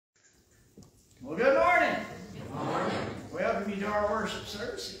Well, good morning. Good morning. Welcome you to our worship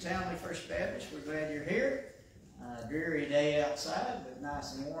service at Townley First Baptist. We're glad you're here. Dreary day outside, but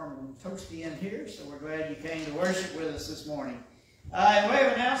nice and warm and toasty in here, so we're glad you came to worship with us this morning. In way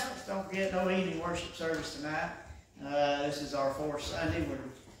of announcements, don't forget no evening worship service tonight. This is our fourth Sunday. We're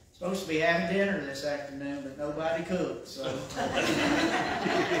supposed to be having dinner this afternoon, but nobody cooked, so...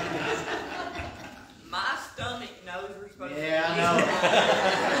 My stomach knows we're supposed to be. Yeah, I know.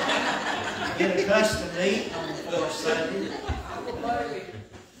 Get accustomed to eating on the fourth Sunday.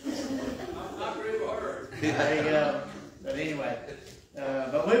 I'm not real hard. There you go. But anyway,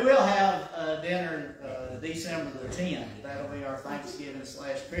 but we will have dinner December the 10th. That'll be our Thanksgiving /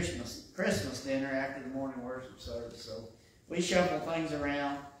 Christmas dinner after the morning worship service. So we shuffle things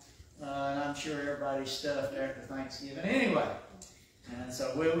around, and I'm sure everybody's stuffed after Thanksgiving anyway. And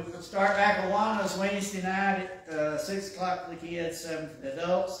so we'll start back with Wanda's Wednesday night at 6 o'clock for the kids, 7 for the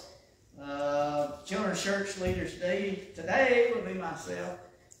adults. Children's Church Leaders Day today will be myself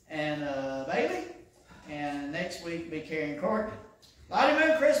and Bailey. And next week will be Carrie and Courtney. Lottie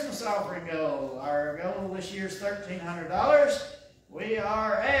Moon Christmas offering goal. Our goal this year is $1,300. We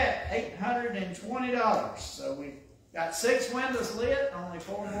are at $820. So we've got 6 windows lit, only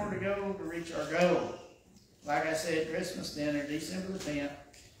 4 more to go to reach our goal. Like I said, Christmas dinner, December the 10th.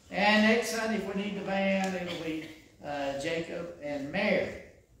 And next Sunday, if we need the band, it'll be Jacob and Mary.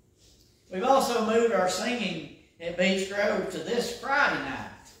 We've also moved our singing at Beach Grove to this Friday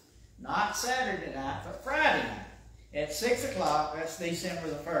night. Not Saturday night, but Friday night at 6 o'clock. That's December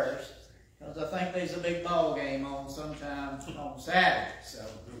the 1st. Because I think there's a big ball game on sometime on Saturday. So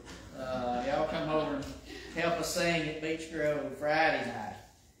y'all come over and help us sing at Beach Grove Friday night.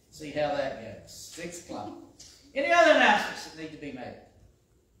 See how that goes. 6 o'clock. Any other announcements that need to be made?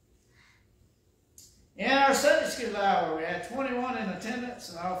 In our Sunday school hour, we had 21 in attendance,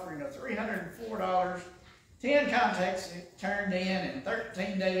 an offering of $304, 10 contacts turned in, and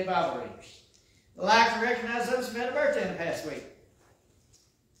 13 daily Bible readers. I'd like to recognize those who had a birthday in the past week.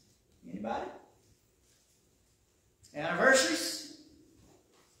 Anybody? Anniversaries?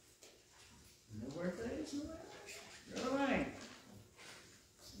 No birthdays? No anniversaries. Go away.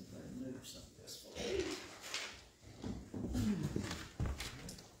 See if I can move some of this for you.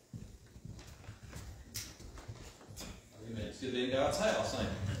 Amen. It's good to be in God's house, ain't it?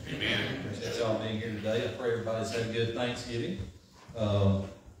 Amen. Appreciate y'all being here today. I pray everybody's had a good Thanksgiving.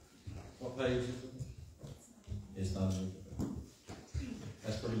 What page is it? It's not.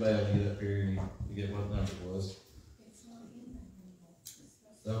 That's pretty bad to get up here and you get what number it was. It's not in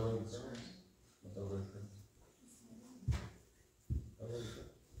there.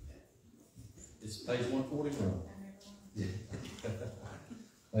 It's page 141. Yeah.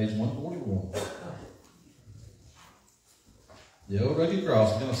 Page 141. The old rugged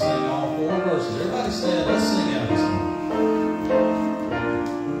cross is going to sing all 4 verses. Everybody stand, let's sing out this morning.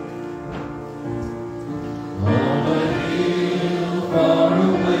 On a hill far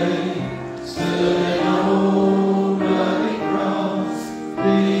away stood an old rugged cross,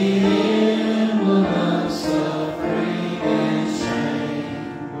 the emblem of suffering and shame.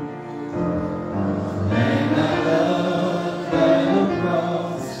 And I love that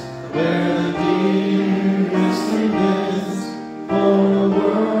cross where the dearest remains for a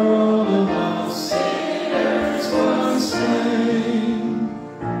world of all sinners was.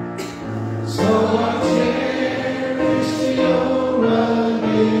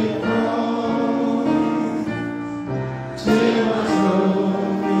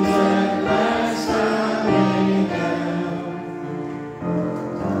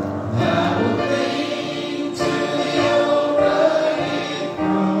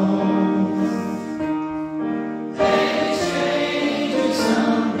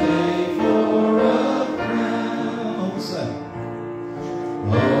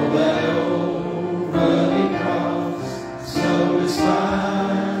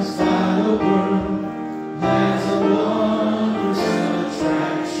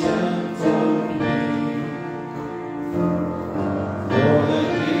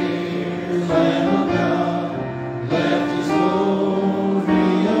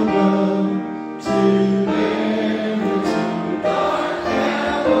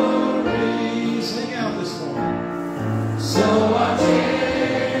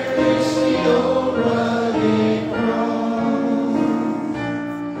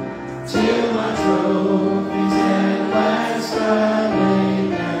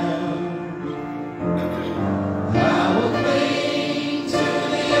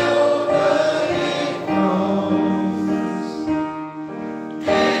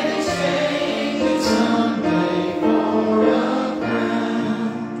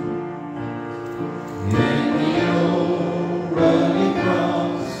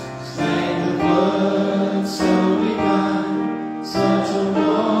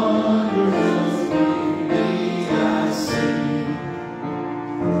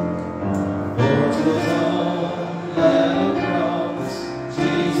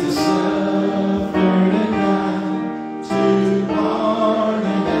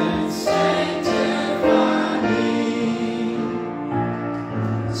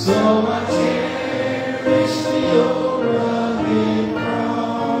 So I cherish the old rugged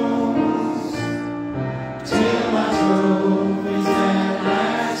cross till my trophies at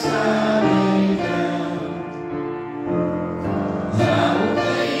last I lay down. I will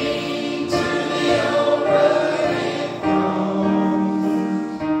cling to the old rugged cross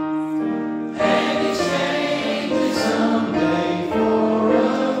and exchange it someday for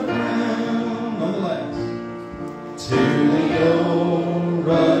a crown. On the last. To the old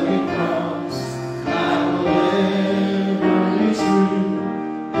rugged cross I will ever be true,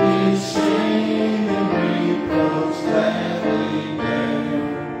 His shame and reproach gladly bear.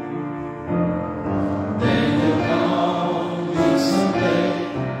 Then He'll call me someday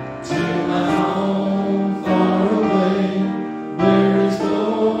to my home far away, where His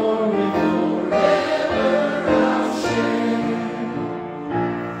glory forever I'll share.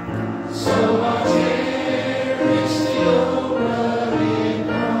 So I'll cherish the old rugged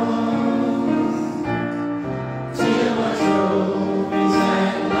cross till my trophies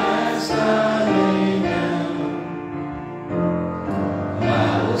at last I lay down. I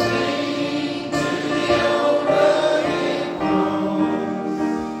will cling to the old rugged cross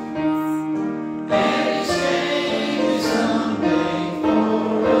and exchange it someday for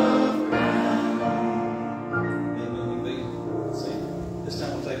a crown. And when we see, this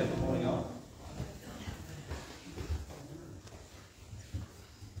time we'll take up the morning off.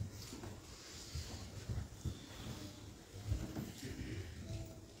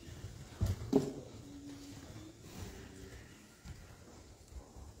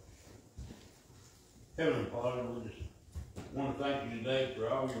 Heavenly Father, we just want to thank you today for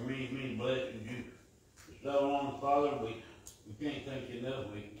all your many, many blessings you bestow on us, Father. We can't thank you enough.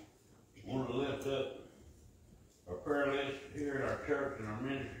 We want to lift up our prayer list here at our church and our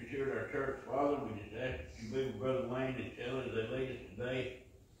ministries here at our church, Father. We just ask that you be with Brother Wayne and Shelley as they lead us today.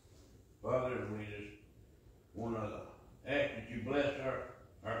 Father, we just want to ask that you bless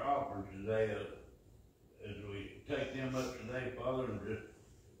our offerings today as we take them up today, Father, and just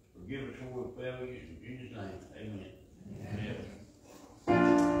forgive us where we fail you. In Jesus' name, amen. Amen.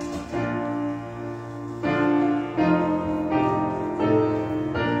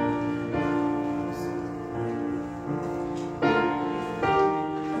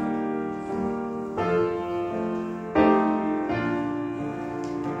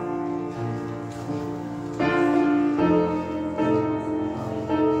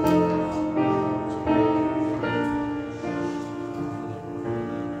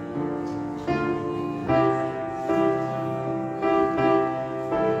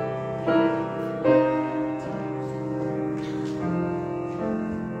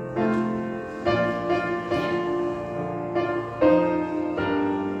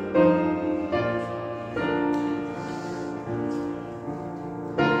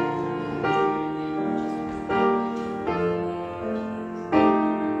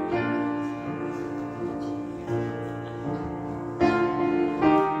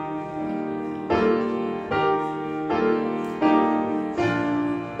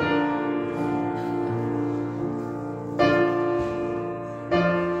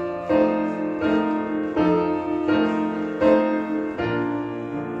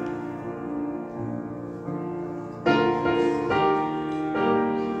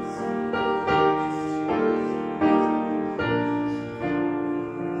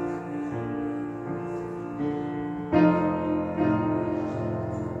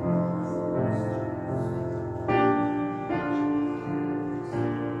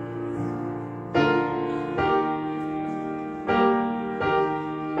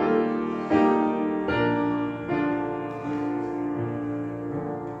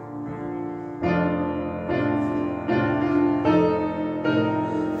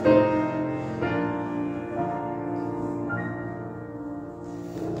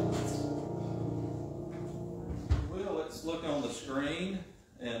 Look on the screen,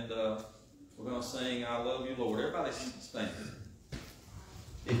 and we're going to sing I Love You, Lord. Everybody stand.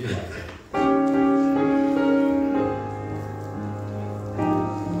 If you like.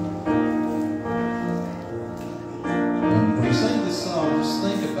 When you sing this song, just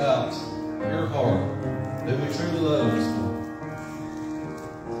think about your heart. Do we truly love this one?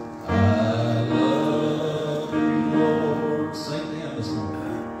 I love you, Lord. Sing to Him this morning.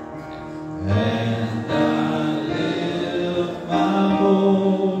 And I lift my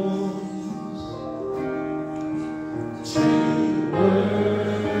voice to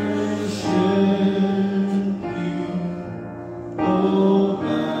worship.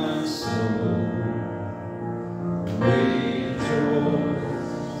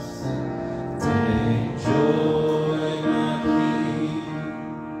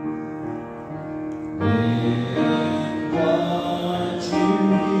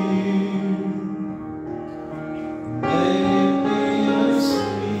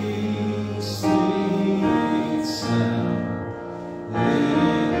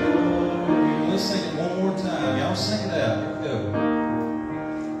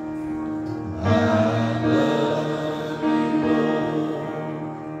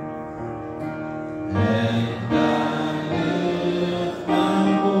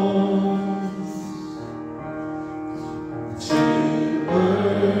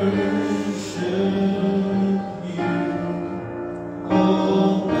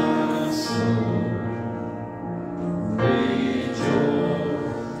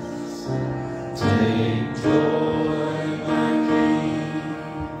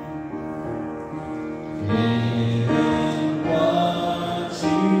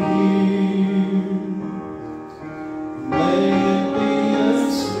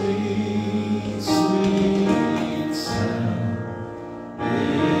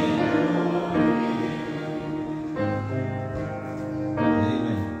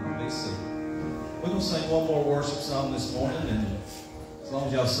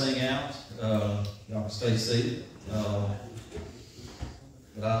 y'all sing out. Y'all can stay seated.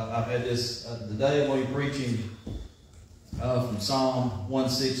 But I've had this, today I'm going to be preaching from Psalm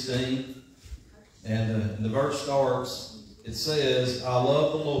 116. And the verse starts, it says, I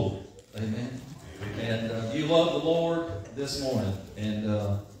love the Lord. Amen. And you love the Lord this morning.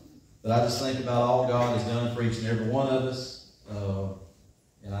 And but I just think about all God has done for each and every one of us.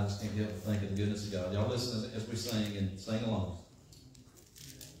 And I just can't help but think of the goodness of God. Y'all listen as we sing and sing along.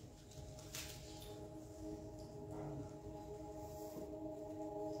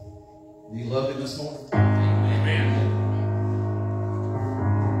 Do you love Him this morning? Amen.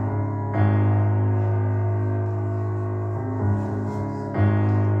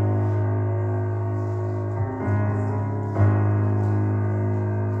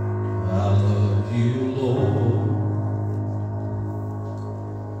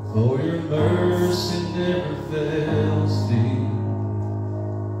 For your mercy never fails me.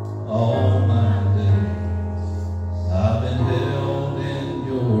 All my days I've been held in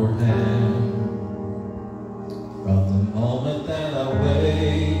your hand. From the moment that I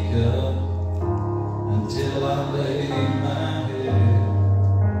wake up until I lay my head,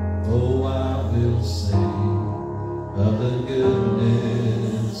 oh, I will sing of the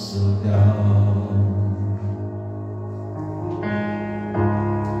goodness of God.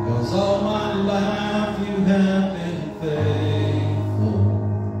 All my life you have been faithful,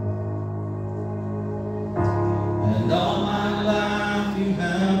 and all my life you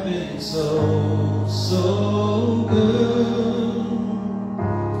have been so, so good.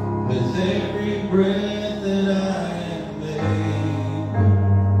 With every breath that I am able,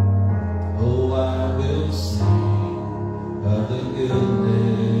 oh, I will sing of the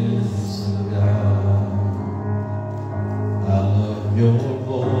goodness of God. I love your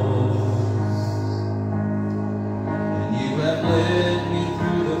voice. Led me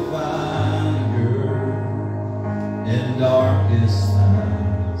through the fire in darkest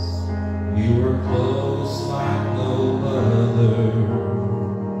nights. You were close like no other.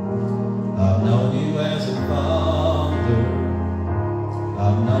 I've known you as a father.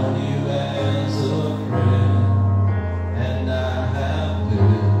 I've known you as a friend, and I have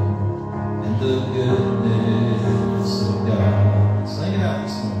lived in the goodness of God. Sing it out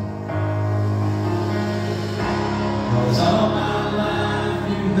this morning. 'Cause all my life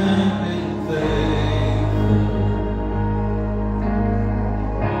you have been faithful,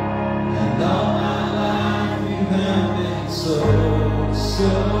 and all my life you have been so,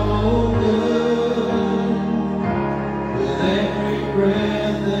 so good. With every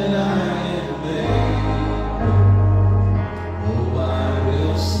breath that I am able, oh, I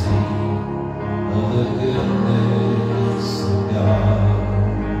will sing of the goodness of God.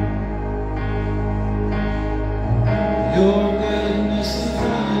 Your goodness is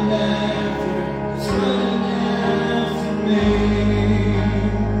running after, it's running after me.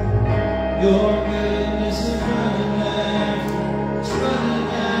 Your goodness is running after, it's running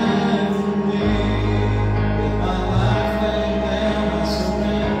after me. With my life laid down, I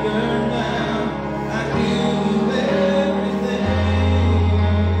surrender now. I give you everything.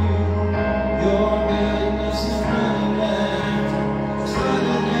 Your goodness is running after, it's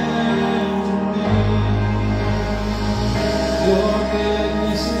running after me. Your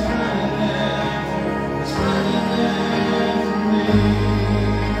goodness is running after, it's running after me.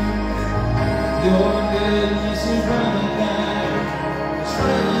 Your goodness is running after, it's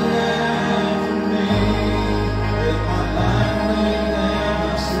running after me. With my life laid down,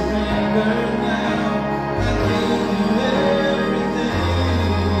 I surrender now. I give you everything.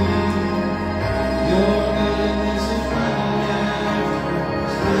 Your goodness is running after,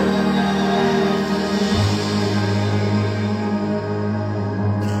 it's running after me.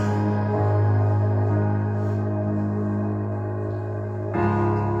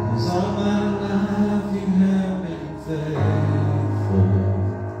 'Cause all my life you have been faithful,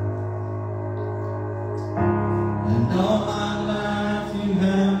 and all my life you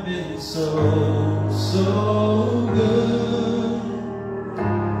have been so, so good.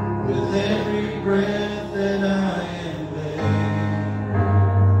 With every breath that I am able,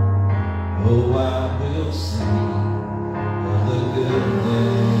 oh, I will sing of the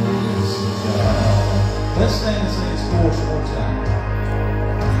goodness of God. Let's stand and sing this chorus one more time.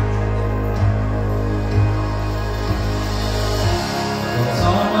 'Cause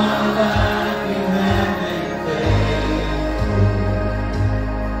all my life you have been faithful,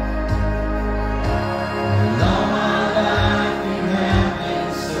 and all my life you have been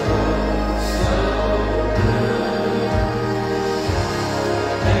so, so good.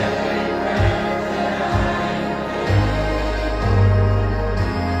 Every breath that I am able,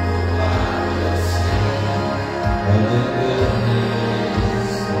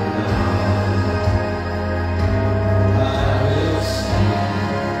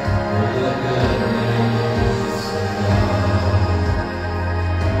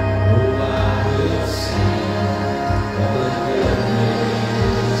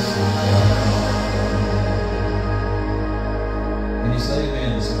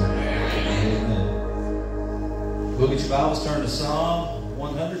 Bibles, turn to Psalm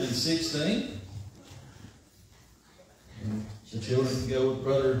 116. And the children can go with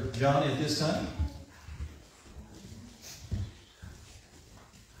Brother Johnny at this time.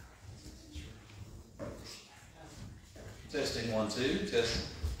 Testing 1, 2. Testing.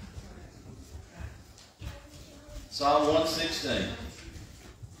 Psalm 116.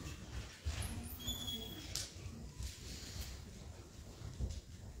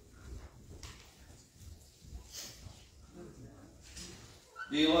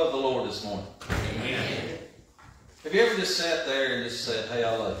 Do you love the Lord this morning? Amen. Have you ever just sat there and just said, "Hey,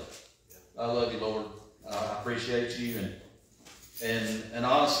 I love you. I love you, Lord. I appreciate you." And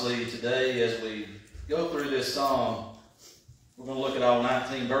honestly, today, as we go through this psalm, we're going to look at all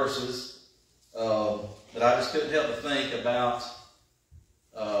 19 verses. But I just couldn't help but think about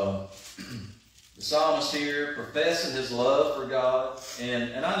the psalmist here professing his love for God.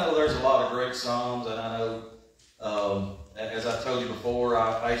 And I know there's a lot of great psalms, and I know, as I told you before,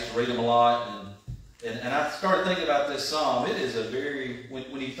 I used to read them a lot. And I started thinking about this psalm. It is a very,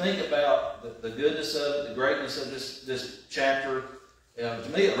 when you think about the goodness of it, the greatness of this chapter, to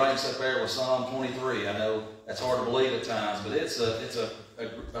me it ranks up there with Psalm 23. I know that's hard to believe at times, but it's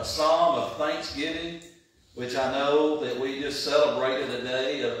a psalm of thanksgiving, which I know that we just celebrated a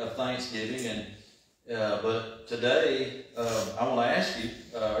day of Thanksgiving. But today, I want to ask you,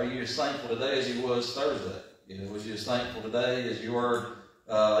 are you as thankful today as you was Thursday? Was you as thankful today as you were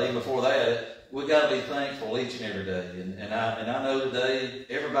even before that? We've got to be thankful each and every day. And I know today,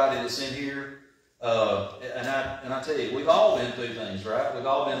 everybody that's in here, and I tell you, we've all been through things, right? We've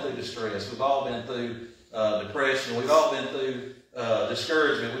all been through distress. We've all been through depression. We've all been through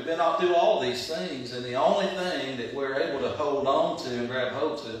discouragement. We've been through all these things, and the only thing that we're able to hold on to and grab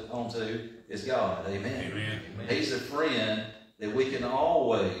hold onto is God. Amen. Amen. He's a friend that we can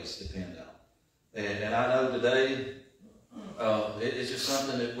always depend on. And I know today, it's just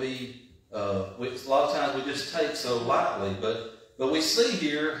something that we a lot of times we just take so lightly. But we see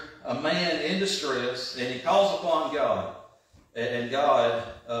here a man in distress, and he calls upon God. And God,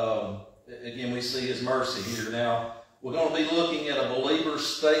 again, we see his mercy here. Now, we're going to be looking at a believer's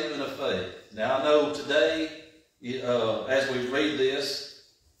statement of faith. Now, I know today, as we read this,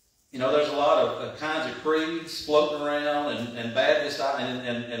 there's a lot of kinds of creeds floating around, and Baptist,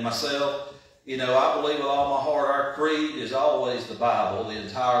 and myself. I believe with all my heart our creed is always the Bible, the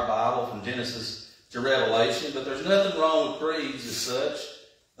entire Bible from Genesis to Revelation. But there's nothing wrong with creeds as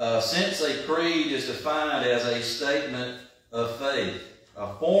such, since a creed is defined as a statement of faith,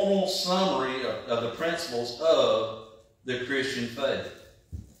 a formal summary of the principles of the Christian faith.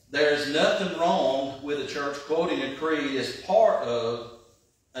 There is nothing wrong with the church quoting a creed as part of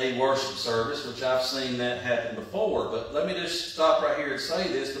a worship service, which I've seen that happen before. But let me just stop right here and say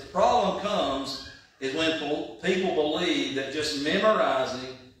this. The problem comes is when people believe that just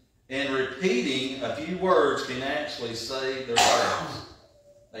memorizing and repeating a few words can actually save their souls.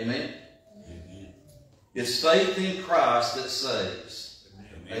 Amen? Amen. It's faith in Christ that saves.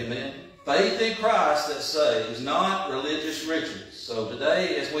 Amen. Amen. Faith in Christ that saves, not religious rituals. So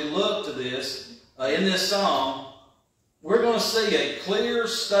today, as we look to this, in this psalm, we're going to see a clear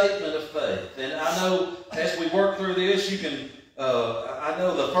statement of faith. And I know as we work through this, you can, I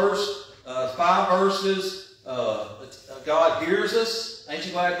know the first 5 verses, God hears us. Ain't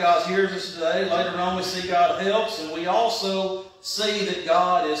you glad God hears us today? Later on we see God helps, and we also see that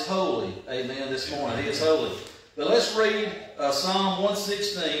God is holy. Amen, this morning. He is holy. But let's read Psalm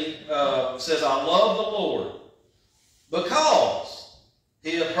 116. It says, I love the Lord because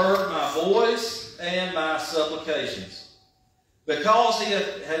he hath heard my voice and my supplications. Because he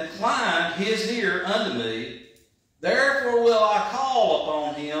hath inclined his ear unto me, therefore will I call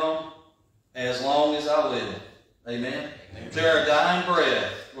upon him as long as I live. Amen. Amen. To our dying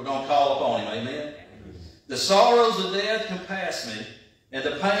breath, we're going to call upon him. Amen. The sorrows of death compassed me, and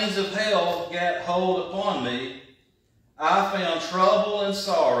the pains of hell gat hold upon me. I found trouble and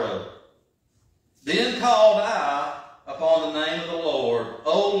sorrow. Then called I upon the name of the Lord.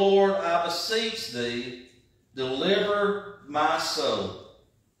 O Lord, I beseech thee, deliver my soul.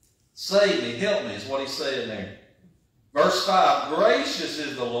 Save me, help me, is what he's saying there. Verse 5, gracious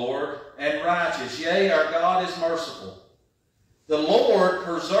is the Lord, and righteous. Yea, our God is merciful. The Lord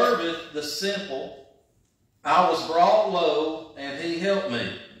preserveth the simple. I was brought low, and he helped me.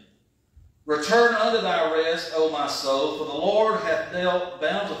 Return unto thy rest, O my soul, for the Lord hath dealt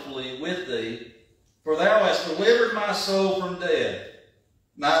bountifully with thee. For thou hast delivered my soul from death,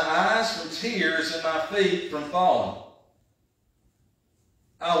 my eyes from tears, and my feet from falling.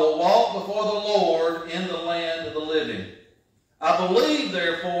 I will walk before the Lord in the land of the living. I believe,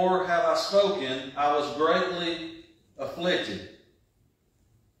 therefore, have I spoken. I was greatly afflicted.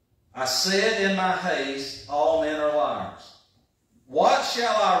 I said in my haste, all men are liars. What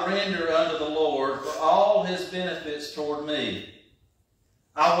shall I render unto the Lord for all his benefits toward me?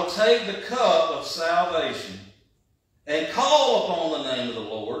 I will take the cup of salvation and call upon the name of the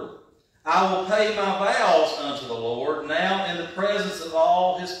Lord. I will pay my vows unto the Lord now in the presence of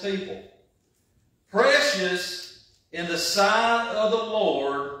all his people. Precious in the sight of the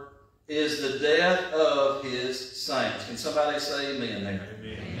Lord is the death of his saints. Can somebody say amen there?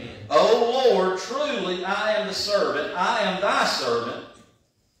 Amen. O Lord, truly I am the servant, I am thy servant,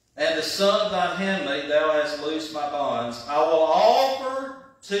 and the son of thine handmaid, thou hast loosed my bonds. I will offer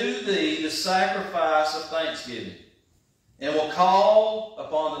to thee the sacrifice of thanksgiving, and will call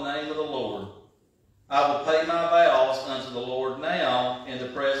upon the name of the Lord. I will pay my vows unto the Lord now in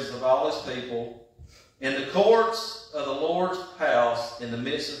the presence of all his people, in the courts of the Lord's house, in the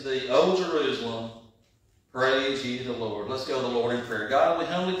midst of thee, O Jerusalem. Praise ye the Lord. Let's go to the Lord in prayer. God, we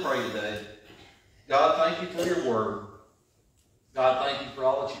humbly pray today. God, thank you for your word. God, thank you for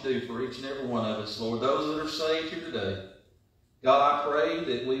all that you do for each and every one of us. Lord, those that are saved here today, God, I pray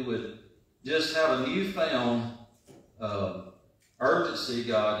that we would just have a newfound urgency,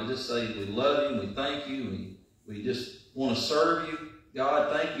 God, to just say we love you, we thank you, we just want to serve you.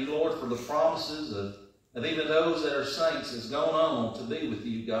 God, thank you, Lord, for the promises of even those that are saints that's gone on to be with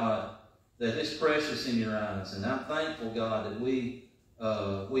you, God, that is precious in your eyes. And I'm thankful, God, that we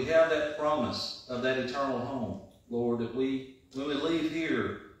have that promise of that eternal home. Lord, that when we leave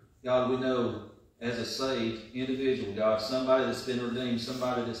here, God, we know as a saved individual, God, somebody that's been redeemed,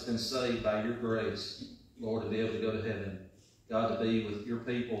 somebody that's been saved by your grace, Lord, to be able to go to heaven. God, to be with your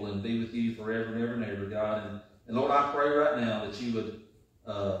people and be with you forever and ever and ever, God. And Lord, I pray right now that you would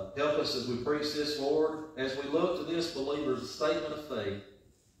help us as we preach this, Lord, as we look to this believer's statement of faith.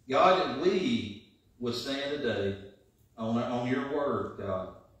 God, that we would stand today on your word, God,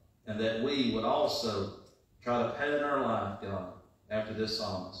 and that we would also try to pattern our life, God, after this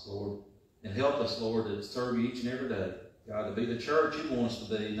psalmist, Lord. And help us, Lord, to serve you each and every day. God, to be the church you want us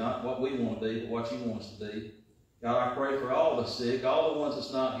to be, not what we want to be, but what you want us to be. God, I pray for all the sick, all the ones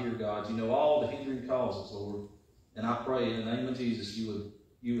that's not here, God. You know all the hindering causes, Lord. And I pray in the name of Jesus you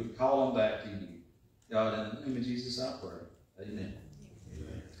would call them back to you. God, in the name of Jesus I pray. Amen.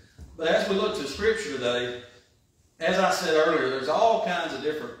 But as we look to Scripture today, as I said earlier, there's all kinds of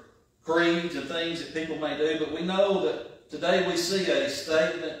different creeds and things that people may do, but we know that today we see a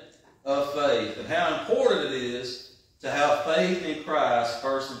statement of faith and how important it is to have faith in Christ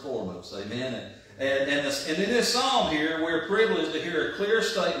first and foremost. Amen. And in this psalm here, we're privileged to hear a clear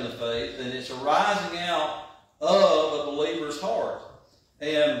statement of faith, and it's arising out of a believer's heart.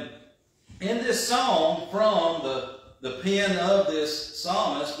 And in this psalm, from the pen of this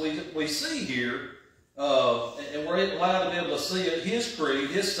psalmist, we see here, and we're allowed to be able to see it, his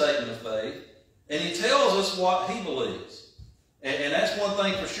creed, his statement of faith, and he tells us what he believes. And that's one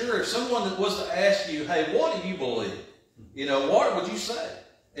thing for sure. If someone that was to ask you, hey, what do you believe? You know, what would you say?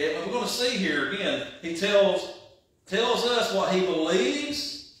 And we're going to see here again, he tells us what he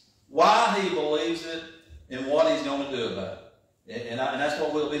believes, why he believes it, and what he's going to do about it. And that's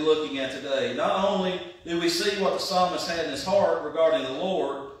what we'll be looking at today. Not only do we see what the psalmist had in his heart regarding the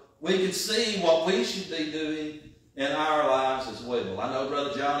Lord, we can see what we should be doing in our lives as well. I know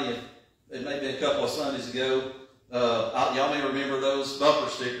Brother Johnny, it may be a couple of Sundays ago, y'all may remember those bumper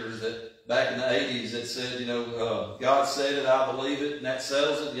stickers that back in the 80s that said, you know, God said it, I believe it, and that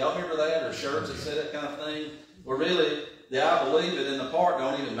settles it. Y'all remember that? Or shirts that said that kind of thing? Well, really, the I believe it and the part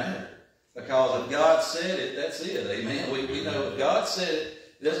don't even matter. Because if God said it, that's it. Amen. We know if God said it,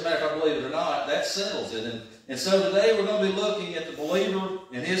 it doesn't matter if I believe it or not, that settles it. And so today we're going to be looking at the believer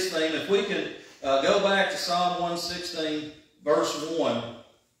and his theme. If we can go back to Psalm 116, verse 1.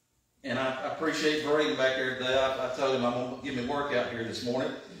 And I appreciate Braden back there today. I told him I'm going to give me a workout here this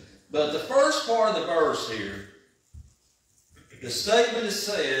morning. But the first part of the verse here, the statement is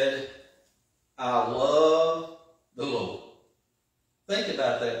said, I love the Lord. Think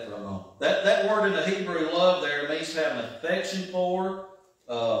about that for a moment. That word in the Hebrew, love, there means to have an affection for,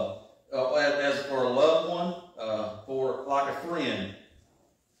 as for a loved one, for like a friend.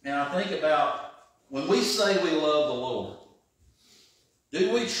 And I think about when we say we love the Lord,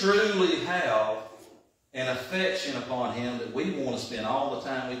 do we truly have an affection upon him that we want to spend all the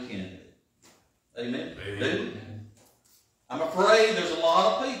time we can with? Amen? Amen. Do we? I'm afraid there's a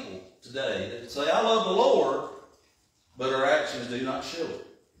lot of people today that say, I love the Lord, but our actions do not show it.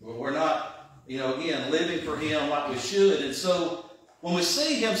 We're not, again, living for him like we should. And so when we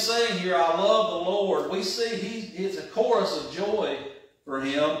see him saying here, I love the Lord, we see it's a chorus of joy for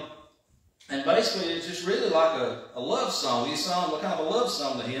him. And basically, it's just really like a love song. He's sung kind of a love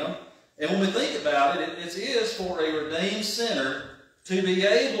song to him. And when we think about it, it is for a redeemed sinner to be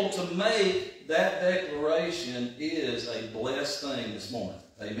able to make that declaration is a blessed thing this morning.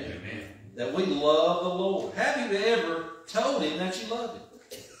 Amen. Amen. That we love the Lord. Have you ever told him that you love him?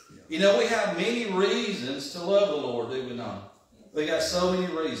 You know, we have many reasons to love the Lord, do we not? We got so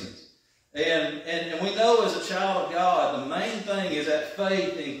many reasons. And we know as a child of God, the main thing is that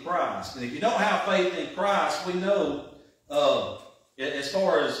faith in Christ. And if you don't have faith in Christ, we know as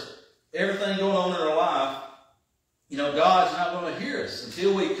far as everything going on in our life, you know, God's not going to hear us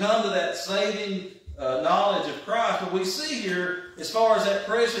until we come to that saving knowledge of Christ. But we see here, as far as that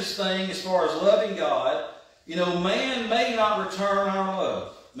precious thing, as far as loving God, you know, man may not return our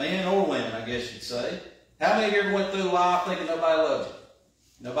love. Man or women, I guess you'd say. How many of you ever went through life thinking nobody loved you?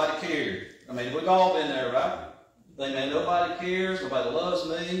 Nobody cared. I mean, we've all been there, right? Think, man, nobody cares, nobody loves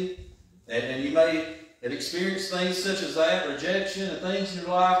me. And you may have experienced things such as that, rejection and things in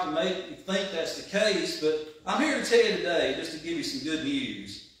your life to make you think that's the case. But I'm here to tell you today, just to give you some good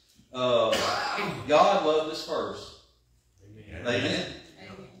news. God loved us first. Amen. Amen.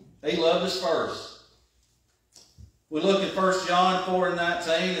 He loved us first. We look at 1 John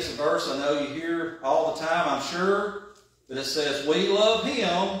 4:19. It's a verse I know you hear all the time, I'm sure. But it says, we love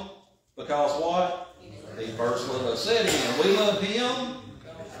him because what? He first loved us. Say it again. We love him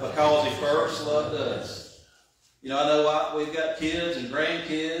because he first loved us. You know, I know we've got kids and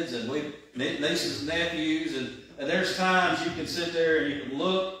grandkids and we've nieces and nephews. And there's times you can sit there and you can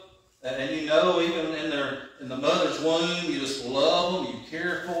look and you know, even in the mother's womb, you just love them, you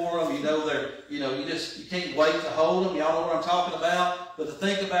care for them, you know you can't wait to hold them. Y'all know what I'm talking about. But to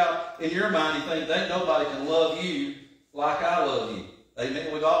think about in your mind, you think that nobody can love you like I love you.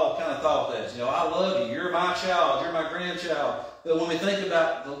 Amen. We've all kind of thought that. You know, I love you. You're my child. You're my grandchild. But when we think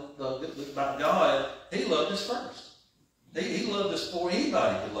about about God, he loved us first. He loved us before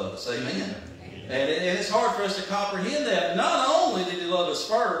anybody could love us. Amen. And it's hard for us to comprehend that. Not only did he love us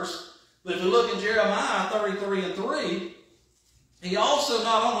first, but if we look in Jeremiah 33:3, he also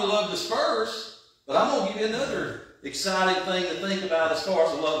not only loved us first, but I'm going to give you another exciting thing to think about as far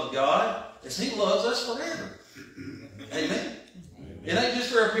as the love of God, is he loves us forever. Amen. It ain't just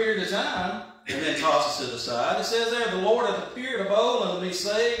for a period of time and then toss us to the side. It says there, the Lord hath appeared of old unto me,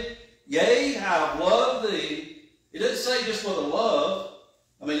 saying, yea, I have loved thee. It doesn't say just with a love.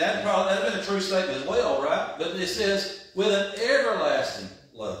 I mean, that'd have been a true statement as well, right? But it says, with an everlasting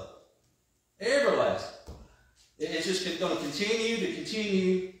love. Everlasting. It's just going to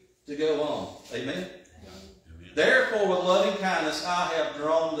continue to go on. Amen? Amen. Therefore, with loving kindness, I have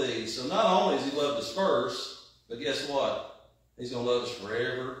drawn thee. So not only has he loved us first, but guess what? He's going to love us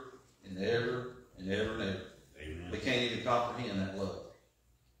forever and ever and ever and ever. Amen. We can't even comprehend that love.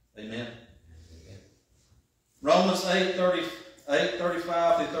 Amen? Amen. Romans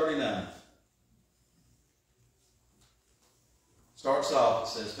 8:35 through 39. Starts off, it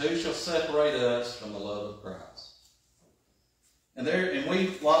says, who shall separate us from the love of Christ? And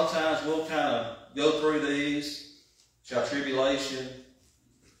we, a lot of times, we'll kind of go through these. Shall tribulation,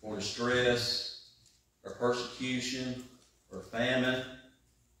 or distress, or persecution, or famine,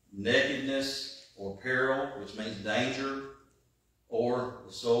 nakedness, or peril, which means danger, or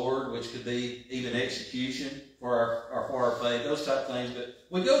the sword, which could be even execution for our faith, those type of things. But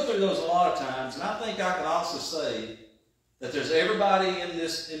we go through those a lot of times, and I think I can also say that there's everybody in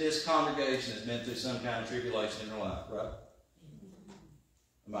this congregation that's been through some kind of tribulation in their life, right?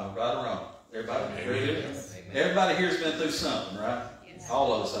 Am I right or wrong? Everybody? Very good. Everybody here has been through something, right? Yes.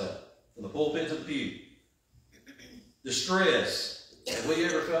 All of us have. From the pulpit to the pew. Distress. Have we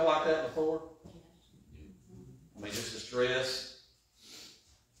ever felt like that before? I mean, just distress.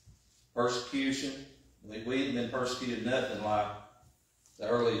 Persecution. We haven't been persecuted nothing like the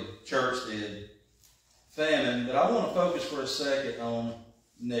early church did. Famine. But I want to focus for a second on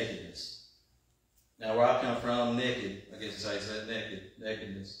nakedness. Now, where I come from, naked, I guess I say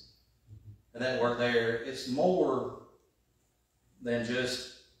nakedness. And that word there, it's more than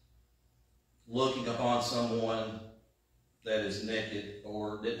just looking upon someone that is naked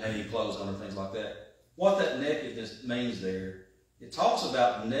or didn't have any clothes on or things like that. What that nakedness means there, it talks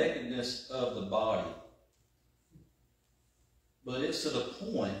about nakedness of the body. But it's to the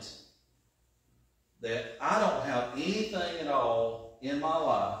point that I don't have anything at all in my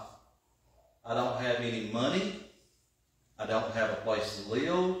life. I don't have any money. I don't have a place to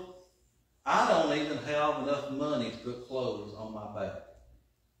live. I don't even have enough money to put clothes on my back.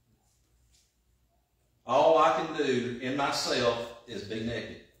 All I can do in myself is be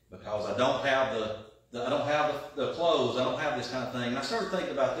naked because I don't have the clothes. I don't have this kind of thing. And I started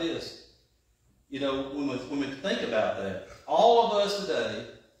thinking about this. you know, when we think about that, all of us today,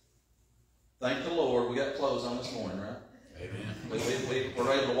 thank the Lord, we got clothes on this morning, right? Amen.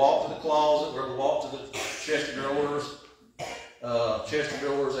 We're able to walk to the closet. We're able to walk to the chest of drawers. Chest of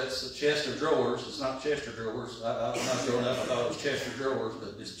drawers, that's the chest of drawers. It's not chest of drawers. I'm not growing up, I thought it was chest of drawers,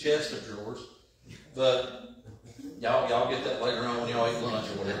 but it's chest of drawers. But y'all get that later on when y'all eat lunch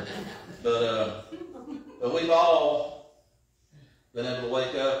or whatever. But we've all been able to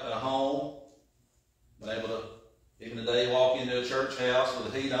wake up at a home, been able to, even today, walk into a church house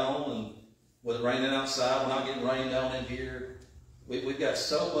with the heat on and with it raining outside. We're not getting rained on in here. We've got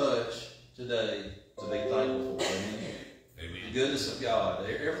so much today to be thankful for. Amen. Amen. The goodness of God,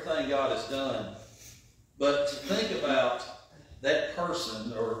 everything God has done. But to think about that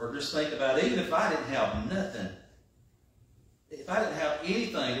person, or just think about, even if I didn't have nothing, if I didn't have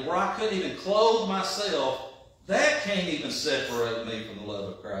anything where I couldn't even clothe myself, that can't even separate me from the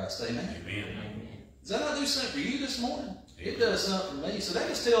love of Christ. Amen. Amen. Does that not do something for you this morning? It does something for me. So that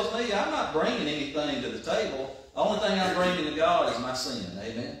just tells me I'm not bringing anything to the table. The only thing I'm bringing to God is my sin.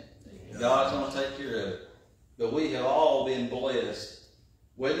 Amen. God's going to take care of it. But we have all been blessed.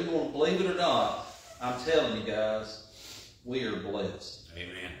 Whether you want to believe it or not, I'm telling you guys, we are blessed.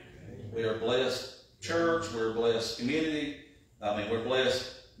 Amen. We are blessed church. We're blessed community. We're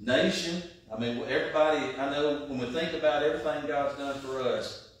blessed nation. Everybody, I know when we think about everything God's done for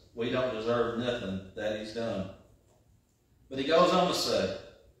us, we don't deserve nothing that He's done. But He goes on to say,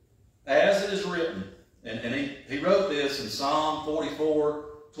 as it is written, and he wrote this in Psalm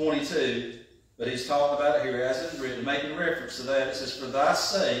 44:22, but he's talking about it here as it is written, making reference to that. It says, for thy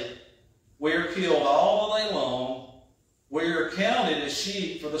sake we are killed all the day long, we are counted as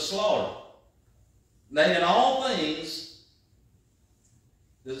sheep for the slaughter. Nay, in all things,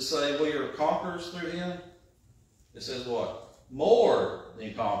 does it say we are conquerors through Him? It says what? More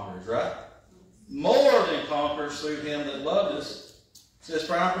than conquerors, right? More than conquerors through Him that loved us. It says,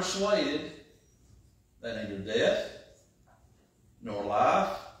 for I am persuaded that neither death, nor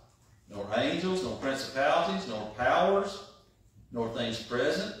life, nor angels, nor principalities, nor powers, nor things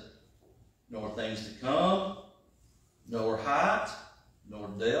present, nor things to come, nor height, nor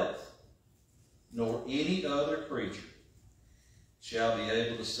depth, nor any other creature shall be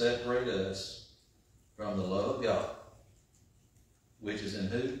able to separate us from the love of God, which is in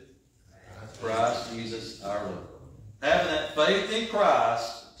who? Christ Jesus our Lord. Having that faith in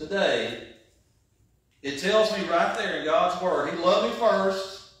Christ today, it tells me right there in God's Word, He loved me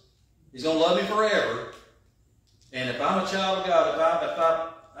first. He's going to love me forever. And if I'm a child of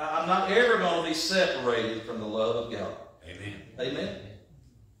God, I'm not ever going to be separated from the love of God. Amen. Amen.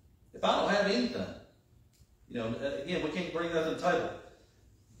 If I don't have anything, again, we can't bring that to the table.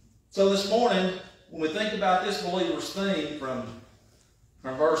 So this morning, when we think about this believer's theme from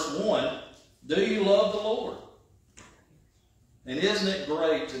verse 1, do you love the Lord? And isn't it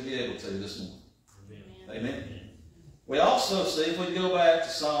great to be able to this morning? Amen. We also see, if we go back to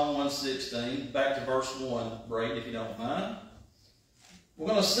Psalm 116, back to verse 1, Brady, if you don't mind, we're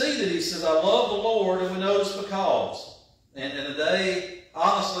going to see that he says, I love the Lord, and we notice because. And today,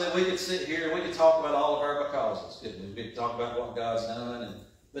 honestly, we could sit here and we could talk about all of our becauses, couldn't we? We could talk about what God's done.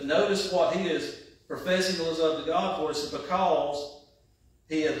 But notice what he is professing his love to God for. It says, because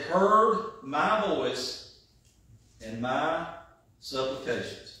he had heard my voice and my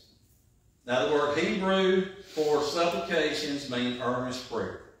supplications. Now, the word Hebrew for supplications means earnest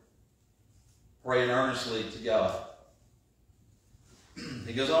prayer. Praying earnestly to God.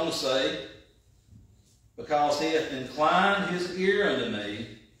 He goes on to say, because he hath inclined his ear unto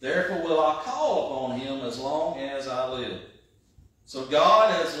me, therefore will I call upon him as long as I live. So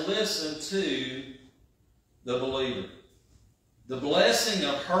God has listened to the believer. The blessing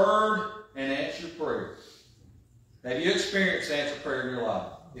of heard and answered prayer. Have you experienced answered prayer in your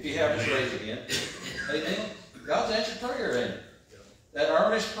life? If you haven't, raise your hand. Amen. God's answered prayer, ain't it? That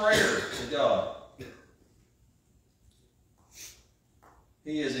earnest prayer to God.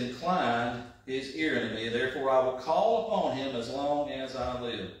 He has inclined his ear unto me, therefore I will call upon him as long as I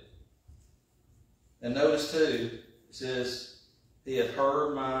live. And notice too, it says, he hath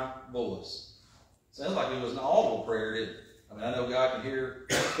heard my voice. Sounds like it was an audible prayer, didn't it? I know God can hear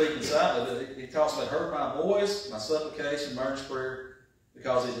speaking silently, but he talks about heard my voice, my supplication, my earnest prayer,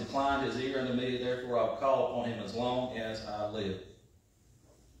 because he's inclined his ear unto me, therefore I will call upon him as long as I live.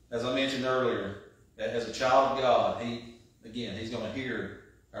 As I mentioned earlier, as a child of God, he's going to hear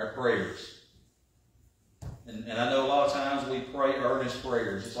our prayers. And I know a lot of times we pray earnest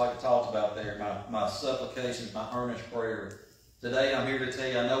prayers, just like I talked about there, my supplications, my earnest prayer. Today I'm here to tell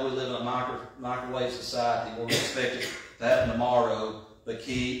you, I know we live in a microwave society where we expect it to happen tomorrow, but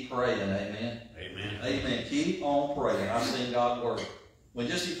keep praying. Amen. Amen. Amen. Keep on praying. I've seen God work. When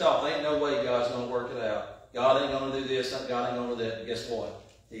just you thought, there ain't no way God's going to work it out. God ain't going to do this. God ain't going to do that. But guess what?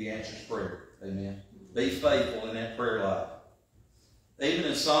 He answers prayer. Amen. Be faithful in that prayer life. Even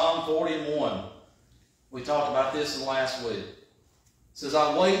in Psalm 40:1, we talked about this in last week. It says,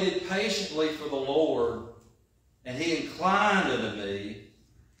 I waited patiently for the Lord, and he inclined unto me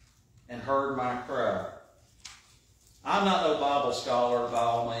and heard my cry. I'm not no Bible scholar by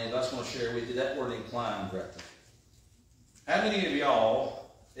all means. I just want to share with you that word inclined right there. How many of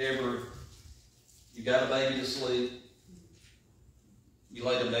y'all ever, you got a baby to sleep, you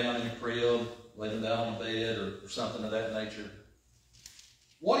lay them down in your crib, lay them down on the bed or something of that nature?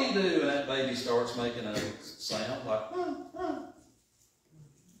 What do you do when that baby starts making a sound like,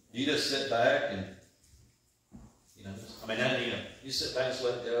 you just sit back and, you sit back and just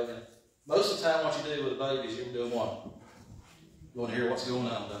let it go. And most of the time what you do with a baby is you're doing what? You want to hear what's going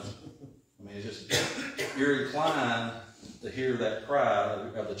on, don't you? It's just, you're inclined to hear that cry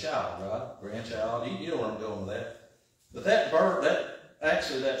of the child, right? Grandchild. You know where I'm going with that. But that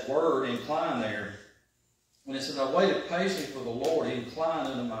word incline there, when it says, I waited patiently for the Lord, he inclined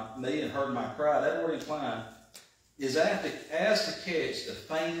unto me and heard my cry. That word incline is as to catch the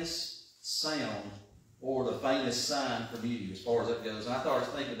faintest sound or the faintest sign from you, as far as that goes. And I was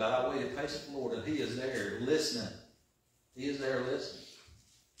thinking about, I waited patiently for the Lord, and he is there listening. He is there listening.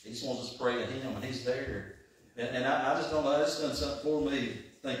 He just wants us to pray to him, and he's there. And I just don't know, that's done something for me to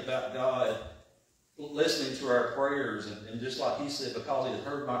think about God listening to our prayers. And just like he said, because he has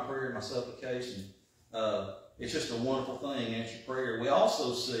heard my prayer and my supplication, it's just a wonderful thing, answered prayer. We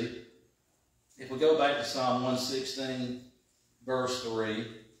also see, if we go back to Psalm 116, verse 3,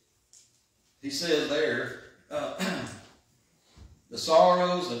 he says there, the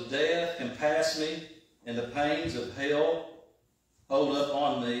sorrows of death compass me, and the pains of hell hold up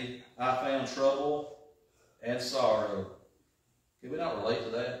on me. I found trouble and sorrow. Can we not relate to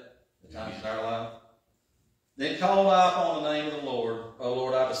that at times in our life? Then called I upon the name of the Lord. O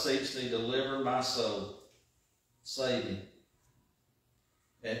Lord, I beseech thee, deliver my soul. Save me.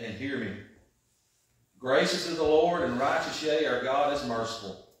 And hear me. Gracious is the Lord, and righteous, yea, our God is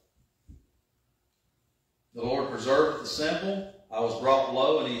merciful. The Lord preserveth the simple. I was brought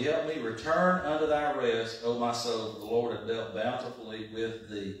low, and he helped me. Return unto thy rest, O my soul, for the Lord hath dealt bountifully with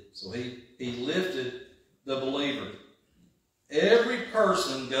thee. So he lifted the believer. Every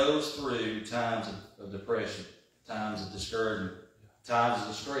person goes through times of depression, times of discouragement, times of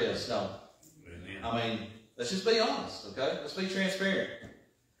distress. No. Let's just be honest, okay? Let's be transparent.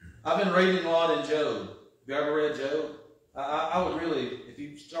 I've been reading a lot in Job. Have you ever read Job? I would really, if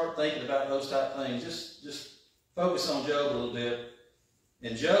you start thinking about those type of things, just focus on Job a little bit.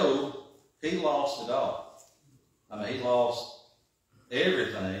 And Job, he lost it all. He lost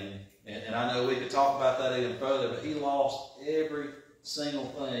everything. And I know we could talk about that even further, but he lost every single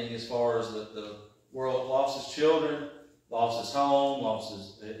thing as far as the world. Lost his children, lost his home, lost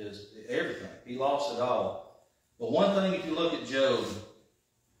his everything. He lost it all. But one thing, if you look at Job,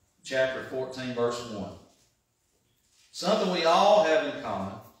 chapter 14, verse 1, something we all have in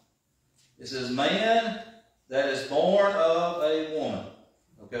common. It says, man that is born of a woman.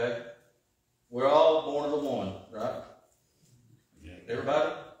 Okay? We're all born of a woman, right? Yeah.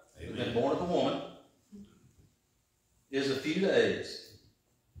 Everybody? We've been born of a woman. Is a few days.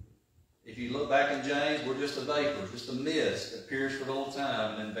 If you look back in James, we're just a vapor, just a mist that appears for a little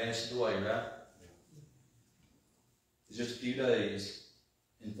time and then vanishes away, right? It's just a few days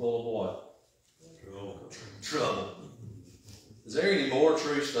and full of what? Trouble. Is there any more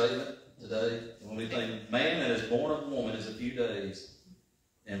true statement today? When we think, man that is born of a woman is a few days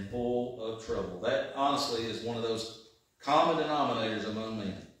and full of trouble. That honestly is one of those common denominators among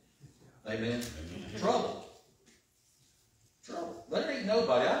men. Amen? Trouble. Trouble. There ain't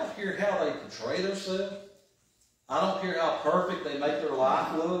nobody. I don't care how they portray themselves. I don't care how perfect they make their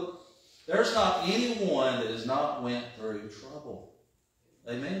life look. There's not anyone that has not went through trouble.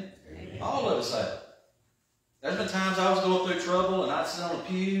 Amen? Amen. All of us have. There's been times I was going through trouble and I'd sit on a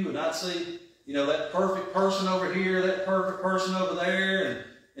pew and I'd see, that perfect person over here, that perfect person over there,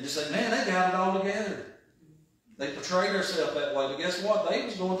 and just say, man, they got it all together. They portray themselves that way. But guess what? They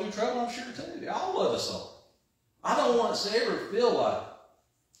was going through trouble, I'm sure, too. All of us are. I don't want us to ever feel like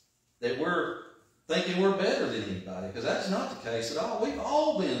that we're thinking we're better than anybody, because that's not the case at all. We've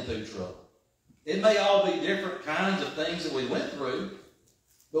all been through trouble. It may all be different kinds of things that we went through,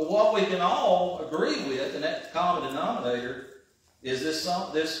 but what we can all agree with, and that common denominator, is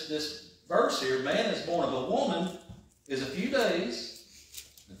this verse here, man that's born of a woman is a few days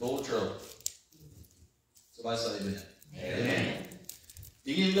and full of trouble. Somebody say amen. Amen.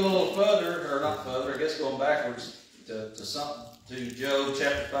 You can even go a little further, or not further, I guess going backwards to Job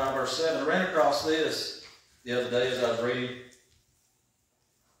chapter 5, verse 7. I ran across this the other day as I was reading. It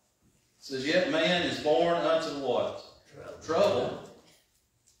says, yet man is born unto what? Trouble.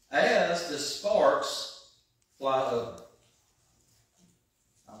 As the sparks fly up.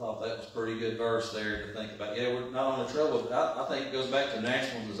 I thought that was a pretty good verse there to think about. Yeah, we're not only trouble, but I think it goes back to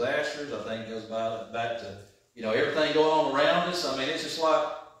natural disasters. I think it goes back to, everything going on around us. I mean, it's just like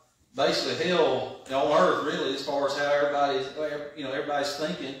basically hell on earth, really, as far as how everybody's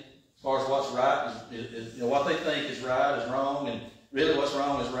thinking, as far as what's right, what they think is right is wrong, and really what's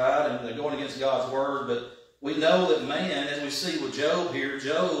wrong is right, and they're going against God's word. But we know that man, as we see with Job here,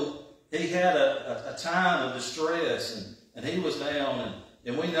 he had a time of distress, and he was down,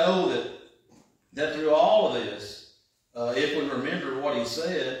 and we know that through all of this, if we remember what he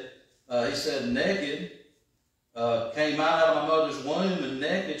said naked, came out of my mother's womb, and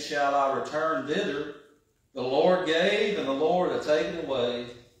naked shall I return thither. The Lord gave, and the Lord hath taken away.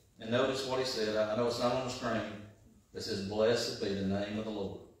 And notice what he said. I know it's not on the screen. It says, blessed be the name of the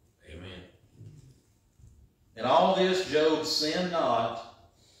Lord. Amen. In all this, Job sinned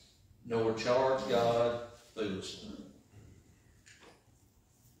not, nor charged God foolishly.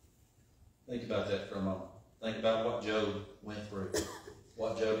 Think about that for a moment. Think about what Job went through,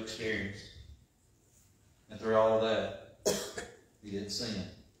 what Job experienced. And through all of that, he didn't sin.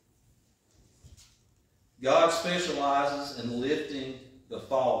 God specializes in lifting the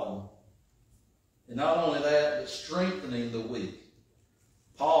fallen. And not only that, but strengthening the weak.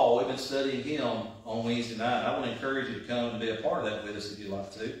 Paul, we've been studying him on Wednesday night. I want to encourage you to come and be a part of that with us if you'd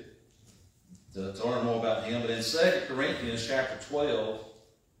like to learn more about him. But in 2 Corinthians chapter 12,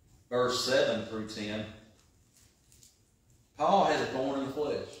 verse 7 through 10, Paul had a thorn in the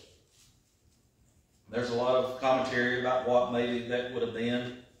flesh. There's a lot of commentary about what maybe that would have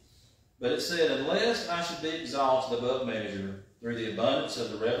been. But it said, unless I should be exalted above measure through the abundance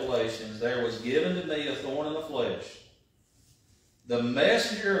of the revelations, there was given to me a thorn in the flesh, the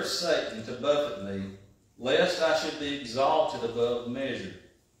messenger of Satan to buffet me, lest I should be exalted above measure.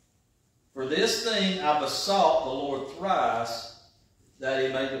 For this thing I besought the Lord thrice, that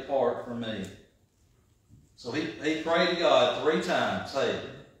he may depart from me. So he prayed to God 3 times, hey,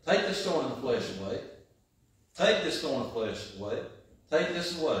 take this thorn in the flesh away. Take this thorn in the flesh away. Take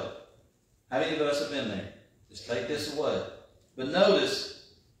this away. How many of us have been there? Just take this away. But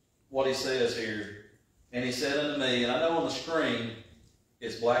notice what he says here. And he said unto me, and I know on the screen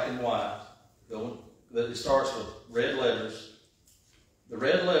it's black and white, but it starts with red letters. The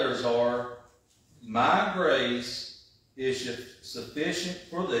red letters are, my grace is sufficient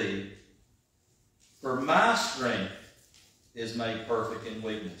for thee, for my strength is made perfect in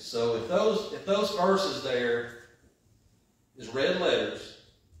weakness. So if those verses there is red letters,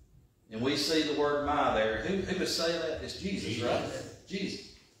 and we see the word my there, who would say that? It's Jesus, right?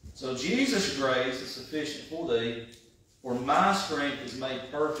 Jesus. So Jesus' grace is sufficient for thee, for my strength is made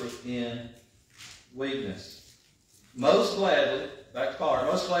perfect in weakness. Most gladly, back to Paul,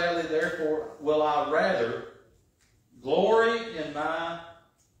 most gladly therefore will I rather glory in my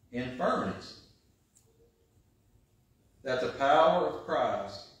infirmities, that the power of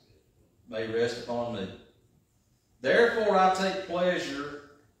Christ may rest upon me. Therefore I take pleasure.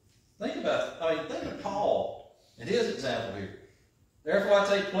 Think of Paul and his example here. Therefore I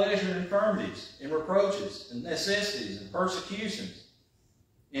take pleasure in infirmities, in reproaches, in necessities, in persecutions,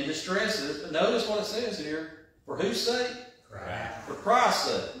 in distresses. But notice what it says here. For whose sake? Christ. For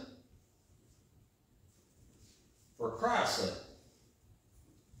Christ's sake. For Christ's sake.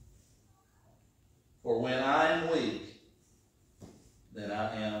 For when I am weak, then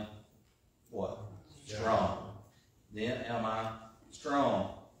I am what? Strong. Then am I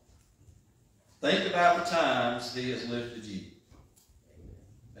strong. Think about the times he has lifted you.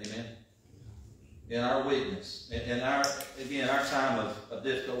 Amen. In our weakness, in our time of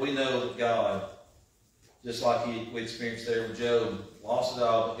difficulty, we know that God, just like we experienced there with Job, lost it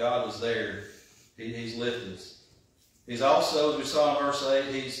all, but God was there. He's lifted us. He's also, as we saw in verse 8,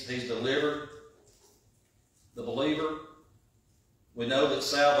 he's delivered the believer. We know that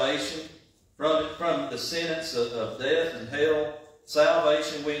salvation, from the sentence of death and hell,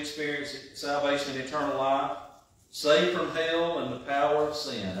 salvation, we experience salvation in eternal life, saved from hell and the power of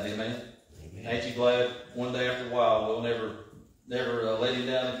sin. Amen. Ain't you glad one day after a while we'll never let him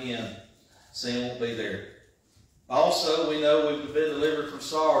down again? Sin won't be there. Also, we know we've been delivered from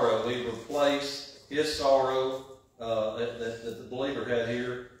sorrow. We've replaced his sorrow that the believer had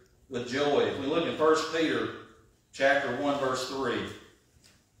here with joy. If we look in 1 Peter chapter 1, verse 3.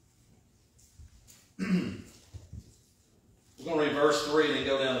 We're going to read verse 3 and then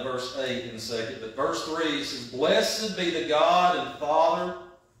go down to verse 8 in a second. But verse 3 says, "Blessed be the God and Father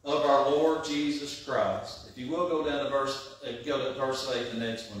of our Lord Jesus Christ." If you will go down to verse 8, the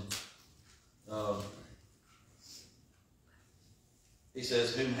next one. He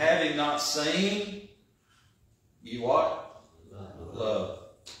says, "Whom having not seen, you what? Love.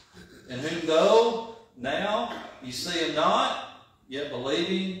 And whom though now you see him not, yet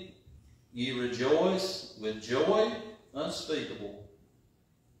believing, ye rejoice with joy unspeakable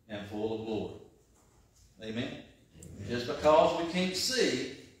and full of glory." Amen? Amen. Just because we can't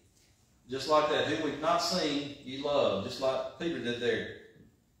see, just like that, whom we've not seen, ye love, just like Peter did there.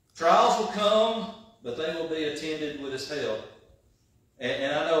 Trials will come, but they will be attended with his help.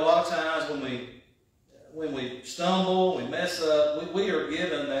 And I know a lot of times when we stumble, we mess up, we are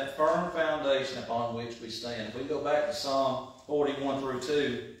given that firm foundation upon which we stand. If we go back to Psalm 41 through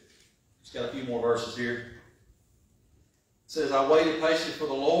 2, just got a few more verses here. It says, "I waited patiently for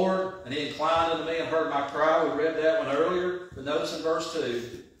the Lord, and he inclined unto me and heard my cry." We read that one earlier, but notice in verse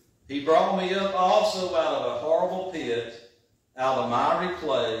 2, "He brought me up also out of a horrible pit, out of miry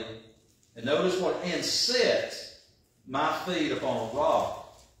clay." And notice what? "And set my feet upon a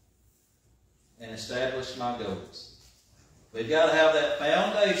rock, and established my goings." We've got to have that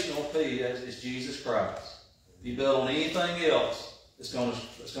foundational piece as Jesus Christ. If you build on anything else, it's going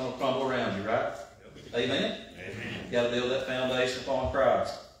to crumble around you, right? Amen? Amen. You've got to build that foundation upon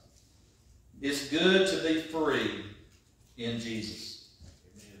Christ. It's good to be free in Jesus.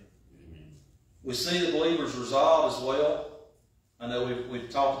 Amen. We see the believer's resolve as well. I know we've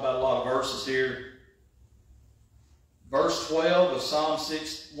talked about a lot of verses here. Verse 12 of Psalm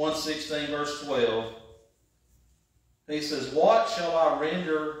 116, verse 12. He says, "What shall I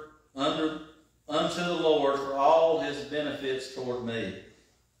render unto the Lord for all his benefits toward me?"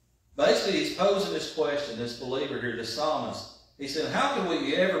 Basically, he's posing this question, this believer here, this psalmist. He said, how can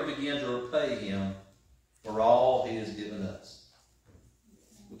we ever begin to repay him for all he has given us?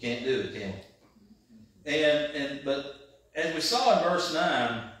 We can't do it, can we? But as we saw in verse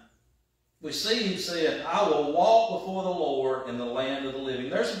 9, we see him saying, "I will walk before the Lord in the land of the living."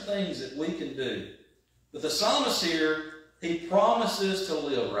 There's some things that we can do. But the psalmist here, he promises to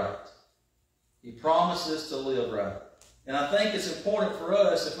live right. He promises to live right. And I think it's important for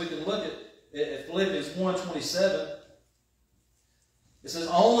us, if we can look at Philippians 1:27, it says,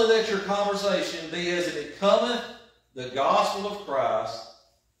 "Only that your conversation be as it becometh the gospel of Christ,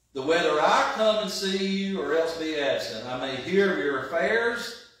 that whether I come and see you or else be absent, I may hear of your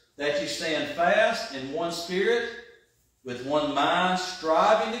affairs, that you stand fast in one spirit, with one mind,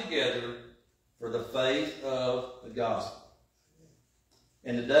 striving together for the faith of the gospel."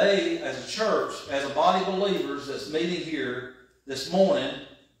 And today, as a church, as a body of believers that's meeting here this morning,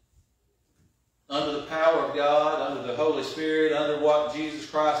 under the power of God, under the Holy Spirit, under what Jesus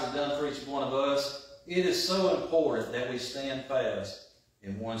Christ has done for each one of us, it is so important that we stand fast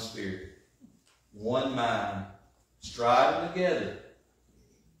in one spirit, one mind, striving together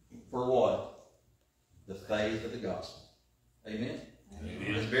for what? The faith of the gospel. Amen?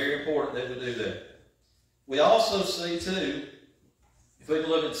 Amen. It's very important that we do that. We also see, too, if we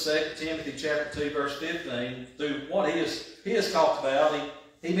can look at 2 Timothy chapter 2, verse 15, through what he has talked about,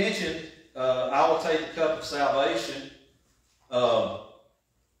 he mentioned, "I will take the cup of salvation."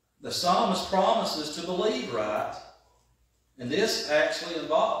 The psalmist promises to believe right, and this actually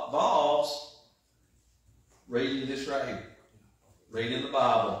involves reading this right here. Reading the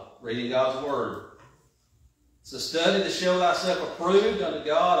Bible, reading God's Word. It's a study to show thyself approved unto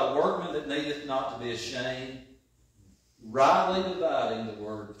God, a workman that needeth not to be ashamed, rightly dividing the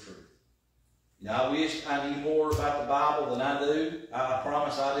word of truth. You know, I wish I knew more about the Bible than I do. I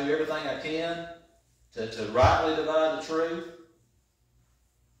promise I do everything I can to rightly divide the truth.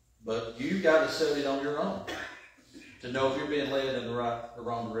 But you've got to study it on your own to know if you're being led in the right or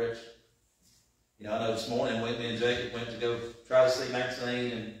wrong direction. You know, I know this morning me and Jacob went to go try to see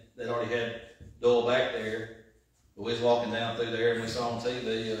Maxine, and they'd already had Dole back there. But we was walking down through there, and we saw on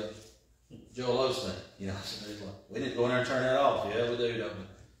TV Joel Osteen. You know, so like, we need to go in there and turn that off. Yeah, we do, don't we?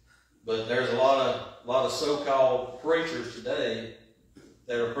 But there's a lot of so-called preachers today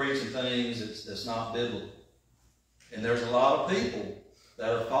that are preaching things that's not biblical. And there's a lot of people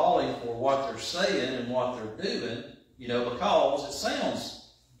that are falling for what they're saying and what they're doing, you know, because it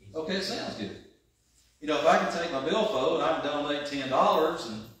sounds good. You know, if I can take my billfold and I can donate $10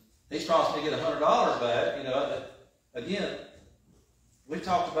 and he's promised me to get $100 back, you know, again, we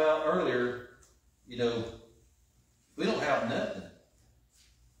talked about earlier, you know, we don't have nothing.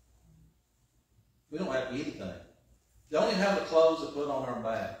 We don't have anything. We don't even have the clothes to put on our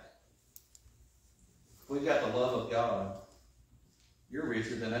back. We've got the love of God. you're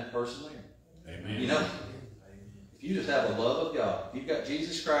richer than that person there. Amen. You know, if you just have a love of God, if you've got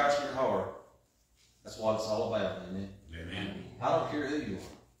Jesus Christ in your heart, that's what it's all about, amen? Amen. I don't care who you are.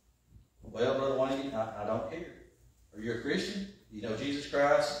 Well, Brother Wayne, I don't care. Are you a Christian? You know Jesus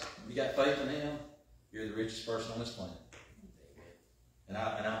Christ? You got faith in Him? You're the richest person on this planet. And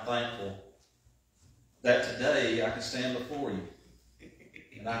I'm thankful that today I can stand before you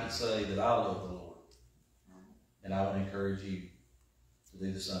and I can say that I love the Lord. And I would encourage you to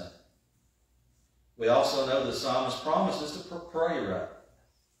do the same. We also know the psalmist promises to pray right.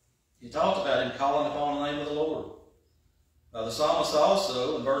 He talked about him calling upon the name of the Lord. The psalmist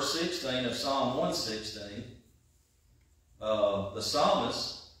also, in verse 16 of Psalm 116, the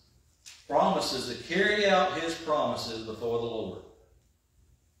psalmist promises to carry out his promises before the Lord.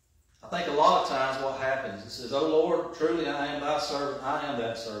 I think a lot of times what happens, it says, O Lord, truly I am thy servant, I am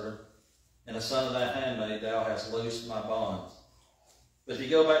that servant, and the son of thy handmaid, thou hast loosed my bonds. But if you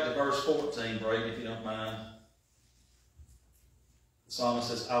go back to verse 14, Brady, if you don't mind, the psalmist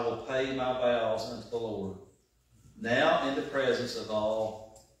says, I will pay my vows unto the Lord, now in the presence of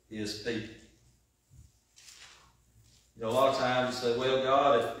all his people. You know, a lot of times you say, well,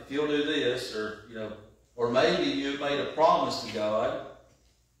 God, if you'll do this, or maybe you made a promise to God,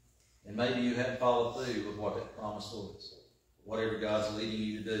 and maybe you haven't followed through with what that promise was, whatever God's leading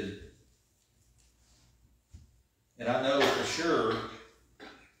you to do. And I know for sure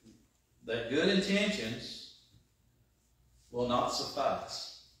that good intentions will not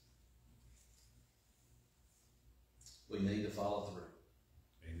suffice. We need to follow through.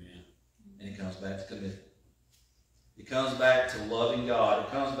 Amen. And it comes back to commitment. It comes back to loving God.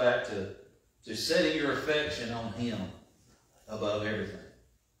 It comes back to setting your affection on Him above everything.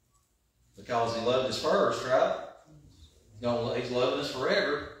 Because He loved us first, right? He's loving us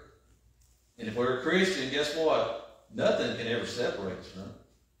forever. And if we're a Christian, guess what? Nothing can ever separate us from it.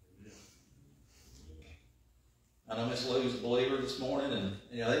 I know Miss Lou's a believer this morning, and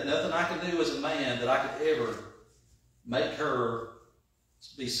there's nothing I can do as a man that I could ever make her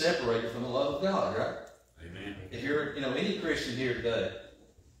be separated from the love of God, right? Amen. If you're, any Christian here today,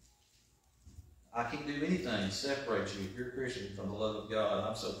 I can't do anything to separate you if you're a Christian from the love of God.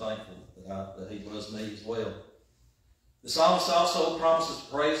 I'm so thankful that He loves me as well. The psalmist also promises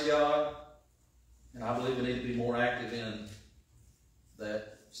to praise God, and I believe we need to be more active in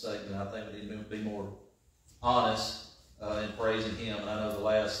that statement. I think we need to be more honest in praising Him. And I know the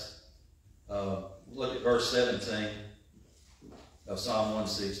last, look at verse 17 of Psalm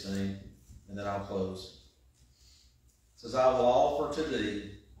 116, and then I'll close. It says, I will offer to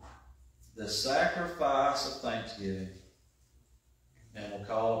Thee the sacrifice of thanksgiving, and will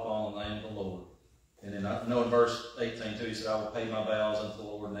call upon the name of the Lord. And then I know in verse 18 too, He said, I will pay my vows unto the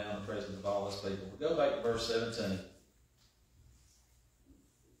Lord now in the presence of all His people. But go back to verse 17.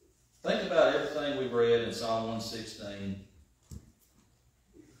 Think about everything we've read in Psalm 116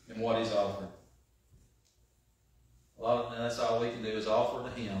 and what He's offering. And that's all we can do is offer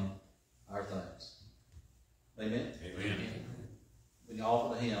to Him our thanks. Amen? Amen. We can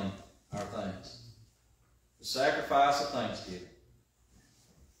offer to Him our thanks. The sacrifice of thanksgiving.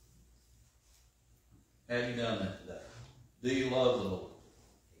 Have you done that today? Do you love the Lord?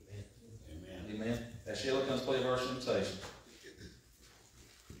 Amen. Amen. As Sheila comes play a verse of invitation.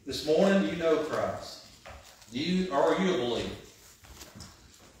 This morning, do you know Christ? Are you a believer?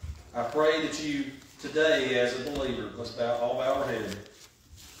 I pray that you today, as a believer, let's all bow our head.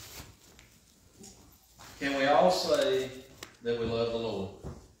 Can we all say that we love the Lord?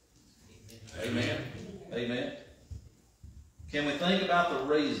 Amen. Amen. Can we think about the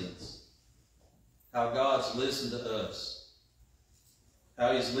reasons how God's listened to us,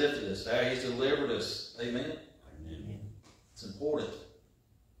 how He's lifted us, how He's delivered us? Amen. Amen. It's important.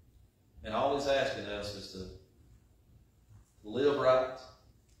 And all He's asking us is to live right,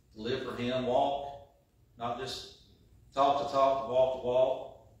 to live for Him, walk, not just talk to talk, to walk to walk.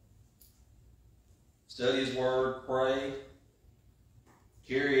 Study His Word, pray,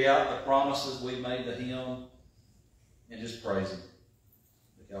 carry out the promises we've made to Him, and just praise Him.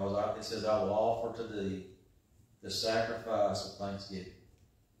 Because it says, I will offer to Thee the sacrifice of thanksgiving.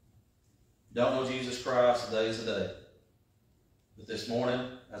 Don't know Jesus Christ, today's the day. But this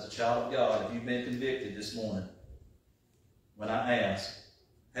morning, as a child of God, if you've been convicted this morning, when I ask,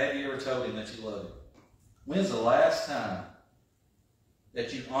 have you ever told Him that you love Him? When's the last time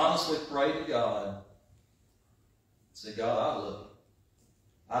that you honestly prayed to God and said, God, I love You.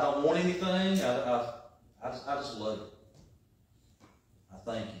 I don't want anything. I just love You. I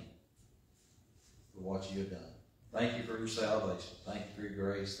thank You for what You have done. Thank You for Your salvation. Thank You for Your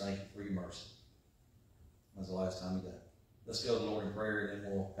grace. Thank You for Your mercy. When's the last time you did that? Let's go to the Lord in prayer, and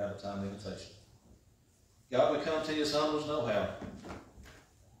then we'll have a time of invitation. God, we come to you as humble as know how.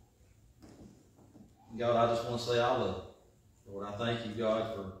 God, I just want to say I love you. Lord, I thank you,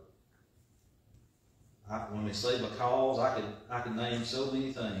 God, for when we say because, I can name so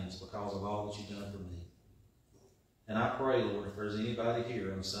many things because of all that you've done for me. And I pray, Lord, if there's anybody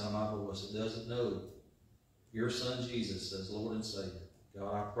here on the sound of my voice that doesn't know your Son Jesus as Lord and Savior,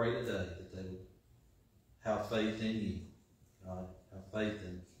 God, I pray today that they would have faith in you. God, have faith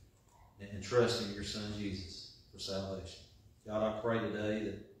in trusting your Son Jesus for salvation. God, I pray today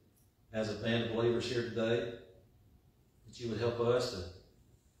that as a band of believers here today, that you would help us to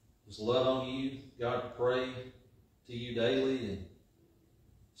just love on you, God, to pray to you daily and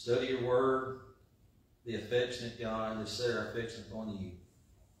study your word, be affectionate, God, and just set our affection upon you.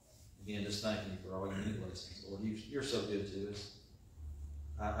 Again, just thank you for all your many blessings. Lord, you're so good to us.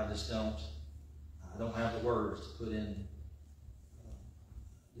 I don't have the words to put in,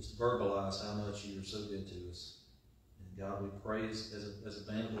 just to verbalize how much you are so good to us. And God, we praise as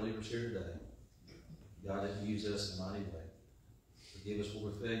a band of believers here today. God, that you use us in a mighty way. Forgive us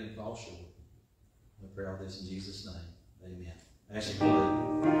where we fail and fall short. We pray all this in Jesus' name. Amen.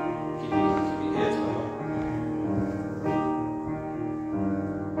 Actually,